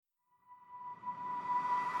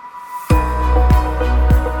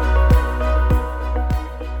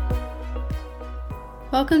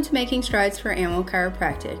Welcome to Making Strides for Animal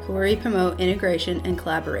Chiropractic, where we promote integration and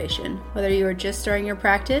collaboration. Whether you are just starting your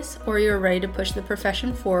practice or you are ready to push the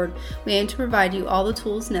profession forward, we aim to provide you all the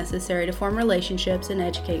tools necessary to form relationships and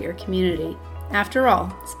educate your community. After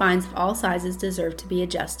all, spines of all sizes deserve to be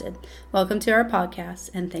adjusted. Welcome to our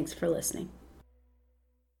podcast, and thanks for listening.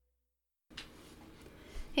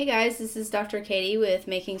 Hey guys, this is Dr. Katie with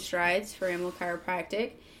Making Strides for Animal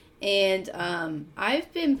Chiropractic. And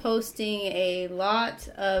I've been posting a lot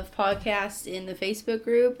of podcasts in the Facebook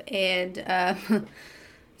group, and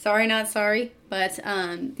sorry, not sorry, but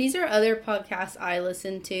these are other podcasts I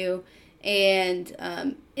listen to. And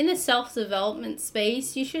in the self-development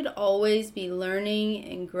space, you should always be learning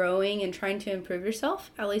and growing and trying to improve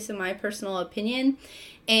yourself, at least in my personal opinion.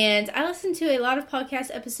 And I listen to a lot of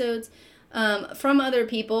podcast episodes from other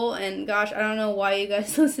people, and gosh, I don't know why you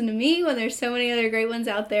guys listen to me when there's so many other great ones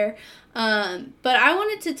out there, but I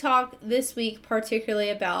wanted to talk this week particularly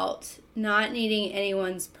about not needing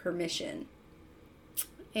anyone's permission.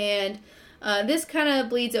 And this kind of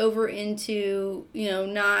bleeds over into,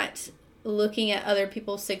 not looking at other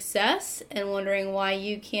people's success and wondering why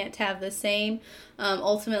you can't have the same.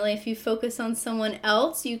 Ultimately, if you focus on someone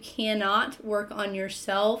else, you cannot work on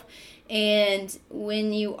yourself. And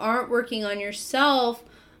when you aren't working on yourself,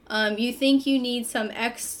 you think you need some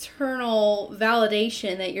external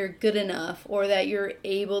validation that you're good enough or that you're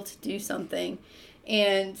able to do something.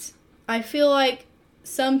 And I feel like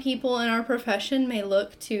some people in our profession may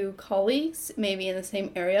look to colleagues, maybe in the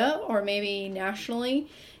same area or maybe nationally.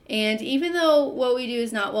 And even though what we do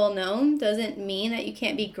is not well known, doesn't mean that you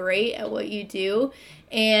can't be great at what you do,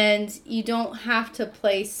 and you don't have to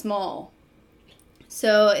play small.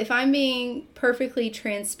 So if I'm being perfectly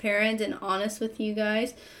transparent and honest with you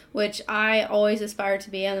guys, which I always aspire to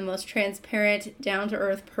be, I'm the most transparent,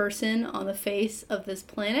 down-to-earth person on the face of this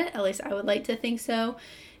planet. At least I would like to think so.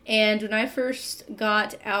 And when I first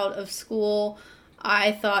got out of school,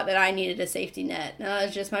 I thought that I needed a safety net. Now,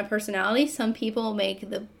 that's just my personality. Some people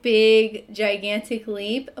make the big, gigantic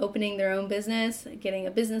leap, opening their own business, getting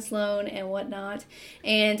a business loan and whatnot.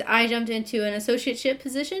 And I jumped into an associateship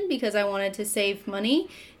position because I wanted to save money.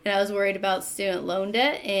 And I was worried about student loan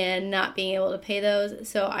debt and not being able to pay those.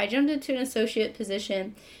 So I jumped into an associate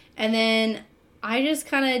position. And then I just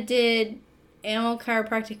kind of did animal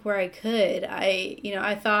chiropractic where I could.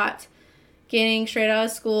 I thought getting straight out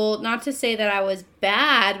of school, not to say that I was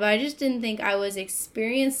bad, but I just didn't think I was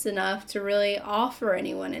experienced enough to really offer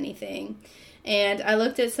anyone anything. And I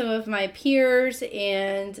looked at some of my peers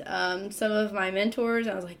and some of my mentors,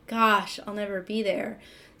 and I was like, gosh, I'll never be there.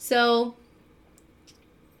 So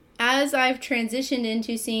as I've transitioned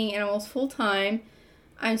into seeing animals full-time,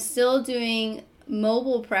 I'm still doing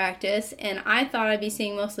mobile practice, and I thought I'd be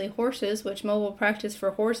seeing mostly horses, which mobile practice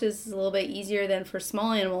for horses is a little bit easier than for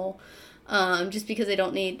small animal, just because they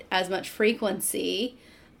don't need as much frequency.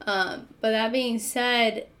 But that being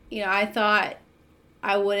said, I thought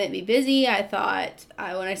I wouldn't be busy. I thought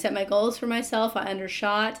when I set my goals for myself, I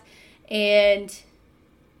undershot. And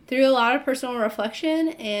through a lot of personal reflection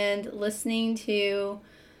and listening to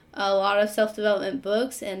a lot of self-development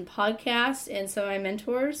books and podcasts and some of my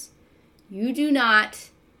mentors, you do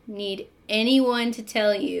not need anyone to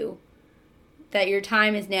tell you that your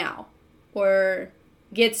time is now, or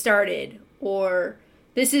get started, or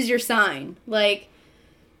this is your sign. Like,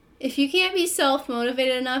 if you can't be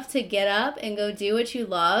self-motivated enough to get up and go do what you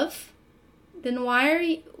love, then why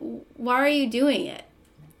are you doing it?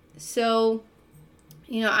 So,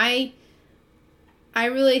 I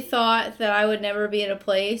really thought that I would never be in a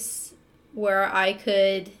place where I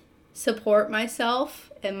could support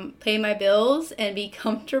myself and pay my bills and be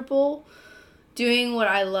comfortable doing what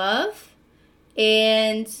I love.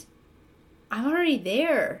 And I'm already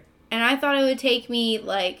there. And I thought it would take me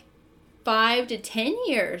like 5 to 10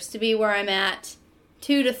 years to be where I'm at,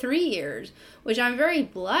 2 to 3 years, which I'm very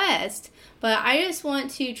blessed. But I just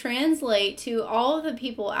want to translate to all of the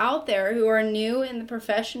people out there who are new in the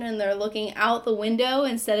profession and they're looking out the window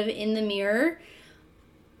instead of in the mirror.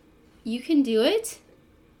 You can do it,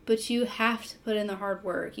 but you have to put in the hard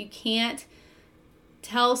work. You can't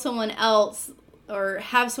tell someone else or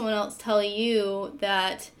have someone else tell you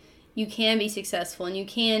that you can be successful and you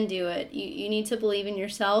can do it. You need to believe in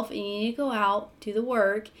yourself, and you need to go out, do the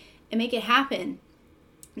work, and make it happen.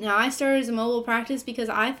 Now, I started as a mobile practice because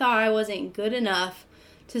I thought I wasn't good enough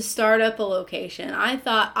to start up a location. I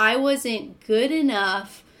thought I wasn't good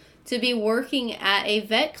enough to be working at a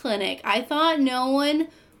vet clinic. I thought no one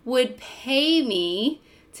would pay me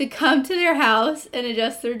to come to their house and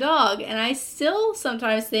adjust their dog. And I still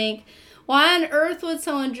sometimes think, Why on earth would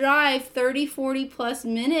someone drive 30, 40 plus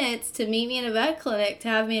minutes to meet me in a vet clinic to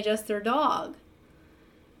have me adjust their dog?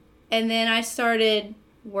 And then I started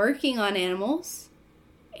working on animals.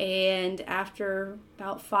 And after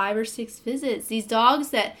about 5 or 6 visits, these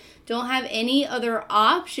dogs that don't have any other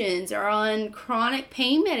options are on chronic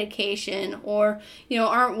pain medication or,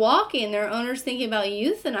 aren't walking. Their owner's thinking about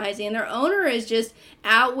euthanizing. And their owner is just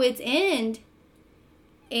at wit's end.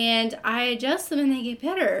 And I adjust them and they get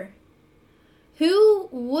better. Who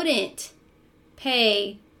wouldn't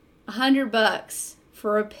pay $100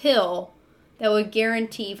 for a pill that would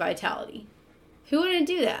guarantee vitality? Who wouldn't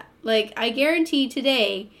do that? Like, I guarantee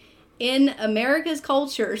today, in America's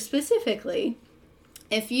culture specifically,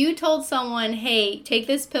 if you told someone, hey, take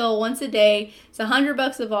this pill once a day, it's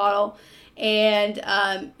 $100 a bottle,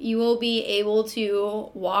 and you will be able to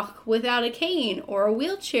walk without a cane or a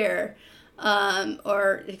wheelchair,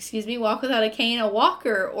 walk without a cane, a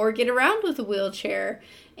walker, or get around with a wheelchair,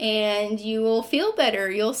 and you will feel better,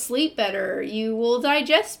 you'll sleep better, you will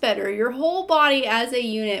digest better, your whole body as a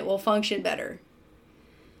unit will function better.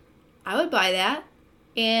 I would buy that.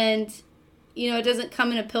 And, it doesn't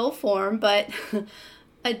come in a pill form, but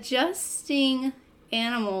adjusting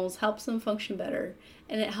animals helps them function better.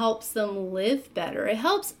 And it helps them live better. It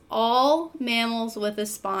helps all mammals with a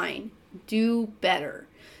spine do better.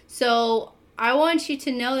 So I want you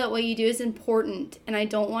to know that what you do is important. And I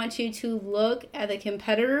don't want you to look at the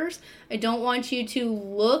competitors. I don't want you to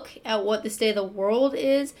look at what the state of the world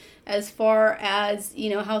is as far as,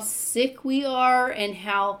 how sick we are and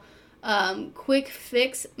how quick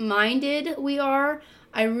fix minded we are.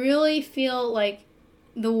 I really feel like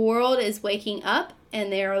the world is waking up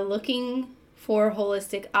and they are looking for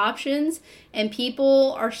holistic options, and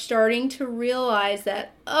people are starting to realize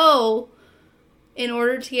that, in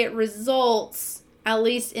order to get results, at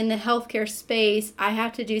least in the healthcare space, I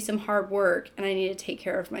have to do some hard work and I need to take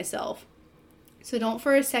care of myself. So don't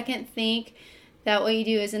for a second think that what you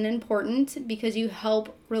do isn't important, because you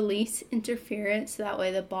help release interference. That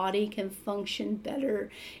way the body can function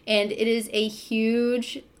better. And it is a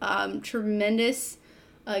huge, tremendous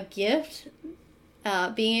gift,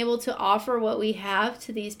 being able to offer what we have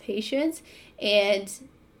to these patients. And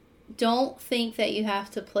don't think that you have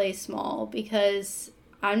to play small, because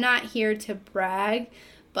I'm not here to brag,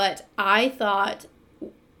 but I thought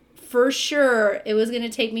for sure it was going to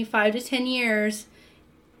take me 5 to 10 years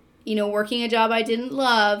working a job I didn't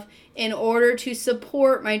love in order to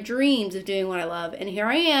support my dreams of doing what I love. And here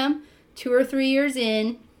I am, 2 or 3 years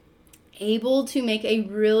in, able to make a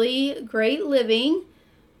really great living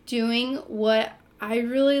doing what I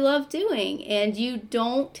really love doing. And you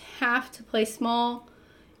don't have to play small.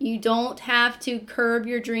 You don't have to curb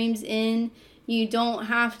your dreams in. You don't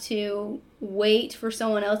have to wait for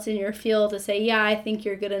someone else in your field to say, yeah, I think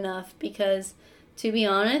you're good enough. Because to be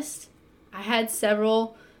honest, I had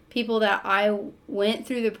several people that I went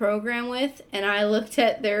through the program with, and I looked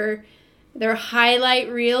at their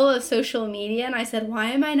highlight reel of social media and I said, why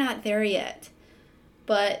am I not there yet?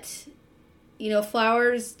 But,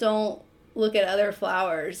 flowers don't look at other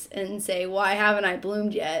flowers and say, why haven't I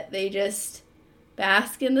bloomed yet? They just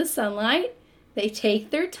bask in the sunlight. They take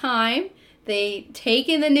their time. They take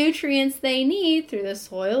in the nutrients they need through the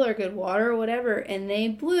soil or good water or whatever, and they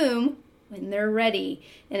bloom when they're ready.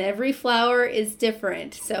 And every flower is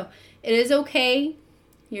different. So it is okay.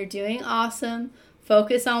 You're doing awesome.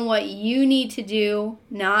 Focus on what you need to do,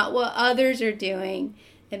 not what others are doing,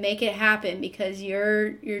 and make it happen, because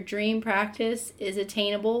your dream practice is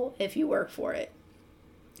attainable if you work for it.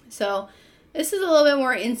 So this is a little bit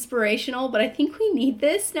more inspirational, but I think we need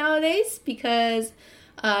this nowadays, because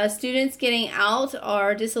students getting out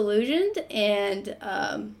are disillusioned and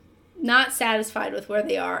not satisfied with where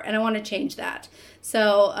they are, and I want to change that.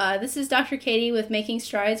 So this is Dr. Katie with Making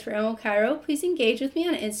Strides for Animal Chiro. Please engage with me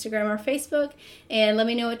on Instagram or Facebook and let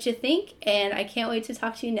me know what you think, and I can't wait to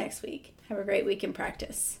talk to you next week. Have a great week in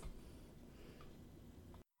practice.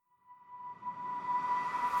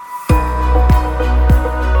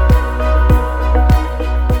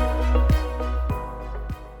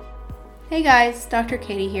 Hey guys, Dr.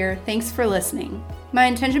 Katie here. Thanks for listening. My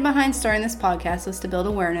intention behind starting this podcast was to build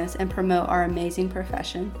awareness and promote our amazing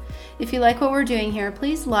profession. If you like what we're doing here,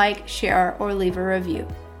 please like, share, or leave a review.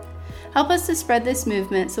 Help us to spread this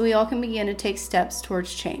movement so we all can begin to take steps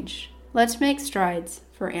towards change. Let's make strides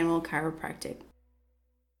for animal chiropractic.